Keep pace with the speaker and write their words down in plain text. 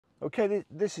Okay,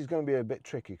 this is going to be a bit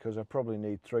tricky because I probably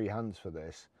need 3 hands for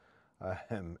this,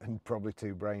 and probably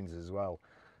 2 brains as well.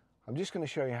 I'm just going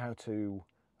to show you how to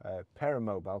pair a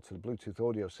mobile to the Bluetooth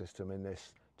audio system in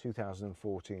this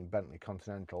 2014 Bentley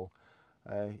Continental.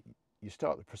 You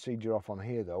start the procedure off on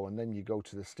here though, and then you go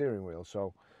to the steering wheel,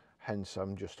 so hence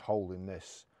I'm just holding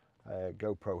this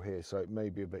GoPro here, so it may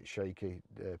be a bit shaky,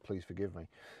 please forgive me.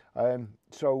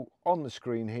 So on the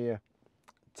screen here,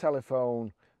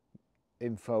 telephone,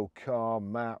 info, car,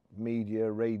 map, media,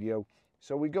 radio.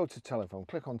 So we go to telephone,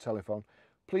 click on telephone.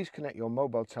 Please connect your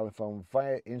mobile telephone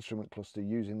via instrument cluster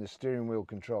using the steering wheel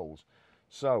controls.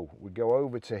 So we go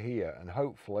over to here, and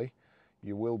hopefully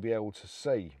you will be able to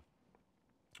see.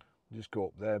 Just go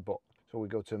up there, but so we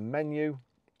go to menu.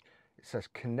 It says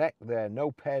connect there,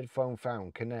 no paired phone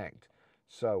found, connect.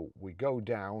 So we go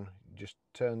down, just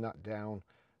turn that down,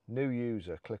 new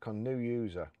user, click on new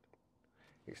user.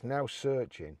 It's now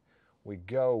searching. We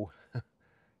go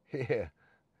here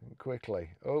quickly.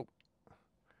 Oh,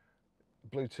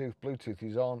 Bluetooth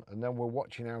is on, and then we're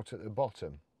watching out at the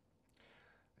bottom.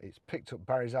 It's picked up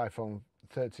Barry's iPhone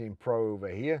 13 Pro over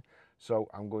here, so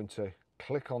I'm going to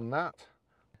click on that.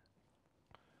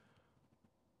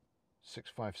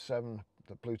 657,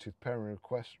 the Bluetooth pairing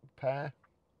request pair.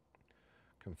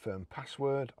 Confirm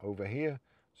password over here,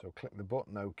 so click the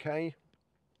button OK.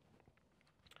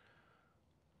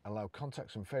 Allow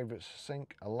contacts and favorites to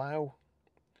sync, allow.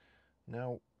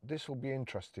 Now this will be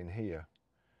interesting here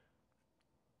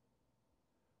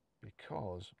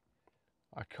because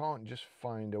I can't just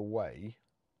find a way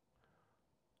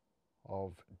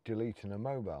of deleting a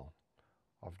mobile.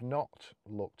 I've not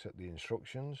looked at the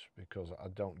instructions because I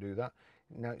don't do that.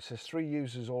 Now it says 3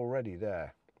 users already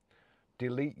there.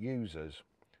 Delete users.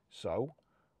 So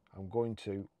I'm going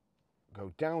to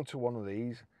go down to one of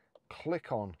these,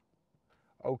 click on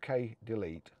OK,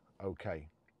 delete, OK.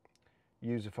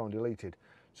 User phone deleted.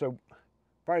 So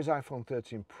Barry's iPhone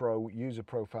 13 Pro user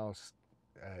profiles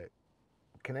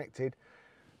connected.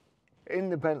 In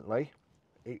the Bentley,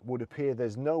 it would appear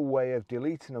there's no way of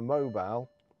deleting a mobile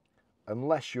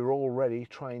unless you're already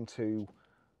trying to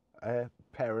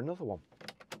pair another one.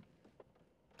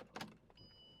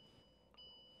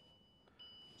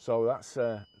 So that's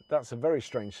a very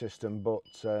strange system, but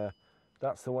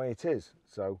that's the way it is.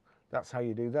 So that's how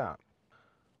you do that.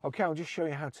 Okay, I'll just show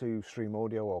you how to stream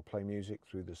audio or play music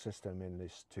through the system in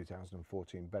this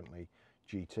 2014 Bentley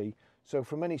GT. So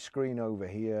from any screen over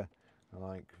here,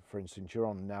 like for instance you're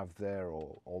on nav there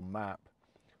or map,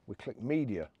 we click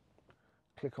media,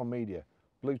 click on media,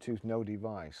 Bluetooth no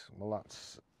device. Well,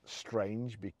 that's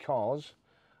strange because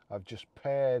I've just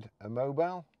paired a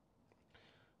mobile.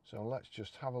 So let's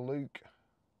just have a look.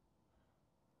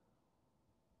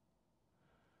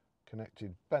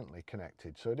 Connected, Bentley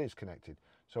connected, so it is connected.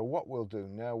 So what we'll do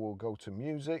now, we'll go to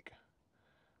music,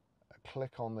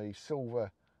 click on the silver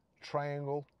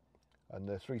triangle and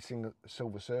the 3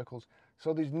 silver circles.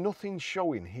 So there's nothing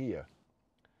showing here.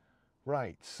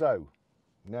 Right, so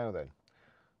now then,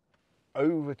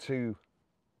 over to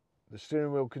the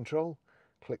steering wheel control,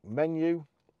 click menu.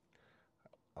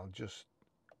 I'll just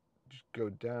go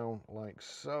down like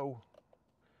so.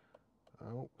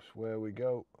 Oops, where we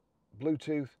go.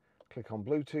 Bluetooth, click on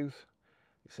Bluetooth.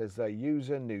 It says there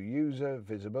user, new user,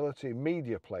 visibility,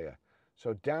 media player.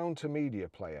 So down to media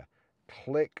player,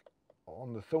 click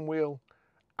on the thumb wheel,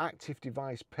 active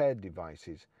device, paired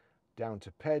devices. Down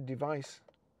to paired device,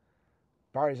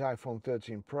 Barry's iPhone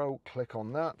 13 Pro, click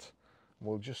on that.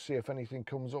 We'll just see if anything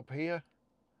comes up here.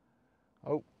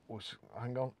 Oh,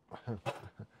 hang on.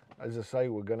 As I say,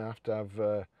 we're going to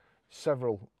have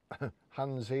several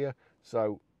hands here.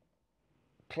 So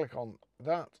click on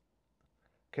that,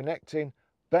 connecting,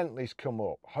 Bentley's come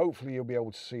up. Hopefully you'll be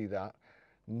able to see that.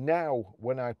 Now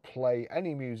when I play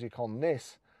any music on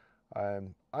this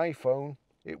iPhone,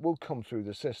 it will come through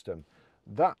the system.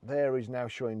 That there is now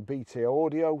showing BT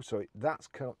audio, so that's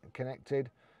connected.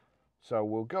 So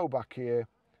we'll go back here.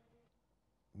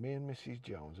 Me and Mrs.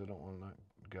 Jones, I don't want that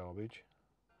garbage.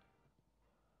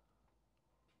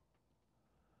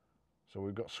 So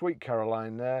we've got Sweet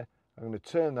Caroline there. I'm going to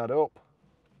turn that up,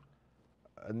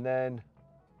 and then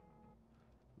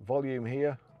volume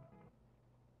here.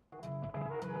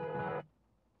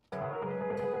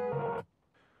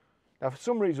 Now for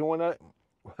some reason when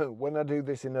I do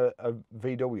this in a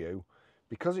VW,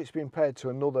 because it's been paired to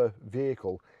another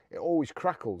vehicle, it always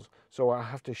crackles. So I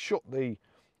have to shut the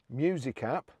music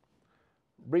app,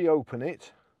 reopen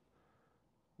it,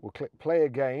 we'll click play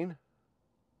again.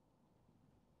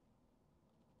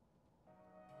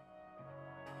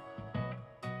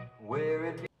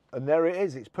 And there it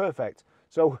is, it's perfect.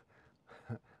 So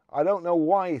I don't know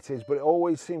why it is, but it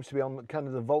always seems to be on kind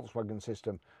of the Volkswagen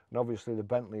system, and obviously the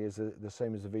Bentley is the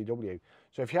same as the VW.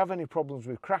 So if you have any problems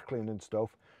with crackling and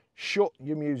stuff, shut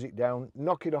your music down,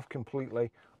 knock it off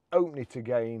completely, open it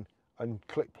again, and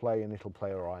click play, and it'll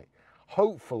play all right.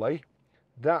 Hopefully,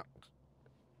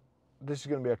 this is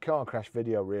going to be a car crash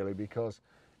video really, because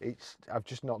I've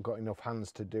just not got enough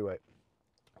hands to do it.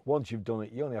 Once you've done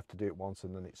it, you only have to do it once,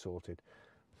 and then it's sorted.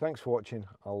 Thanks for watching.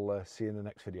 I'll see you in the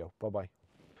next video. Bye bye.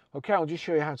 Okay, I'll just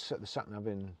show you how to set the sat-nav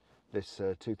in this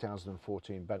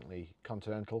 2014 Bentley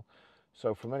Continental.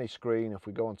 So from any screen, if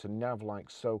we go onto nav like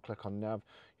so, click on nav,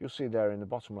 you'll see there in the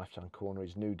bottom left-hand corner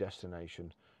is new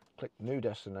destination. Click new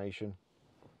destination.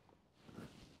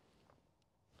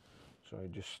 Sorry,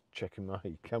 just checking my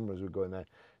cameras were going there.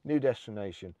 New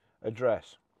destination,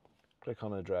 address. Click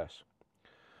on address.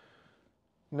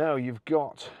 Now you've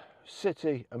got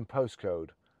city and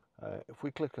postcode. If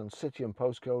we click on city and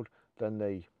postcode,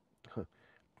 then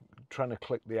trying to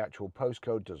click the actual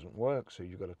postcode doesn't work, so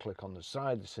you've got to click on the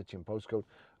side, the city and postcode,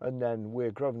 and then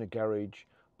we're Grosvenor Garage,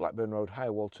 Blackburn Road, High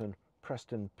Walton,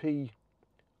 Preston PR.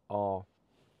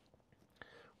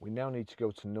 We now need to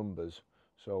go to numbers.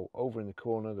 So over in the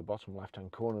corner, the bottom left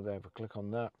hand corner there, if we click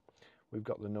on that, we've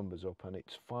got the numbers up, and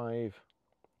it's 5,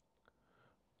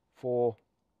 4,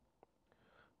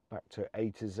 back to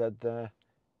A to Z there,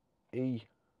 E,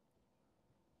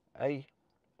 A,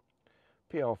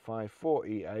 PR5,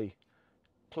 4EA,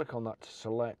 click on that to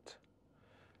select,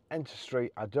 enter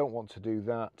street, I don't want to do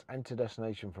that, enter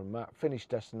destination from map, finish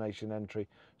destination entry,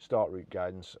 start route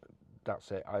guidance,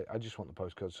 that's it. I just want the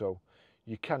postcode, so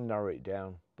you can narrow it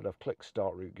down, but I've clicked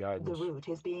start route guidance. The route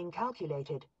is being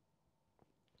calculated.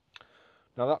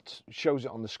 Now that shows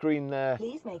it on the screen there.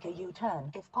 Please make a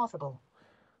U-turn if possible.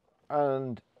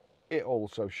 And it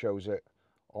also shows it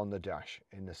on the dash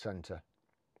in the centre.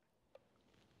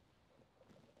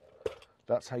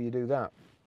 That's how you do that.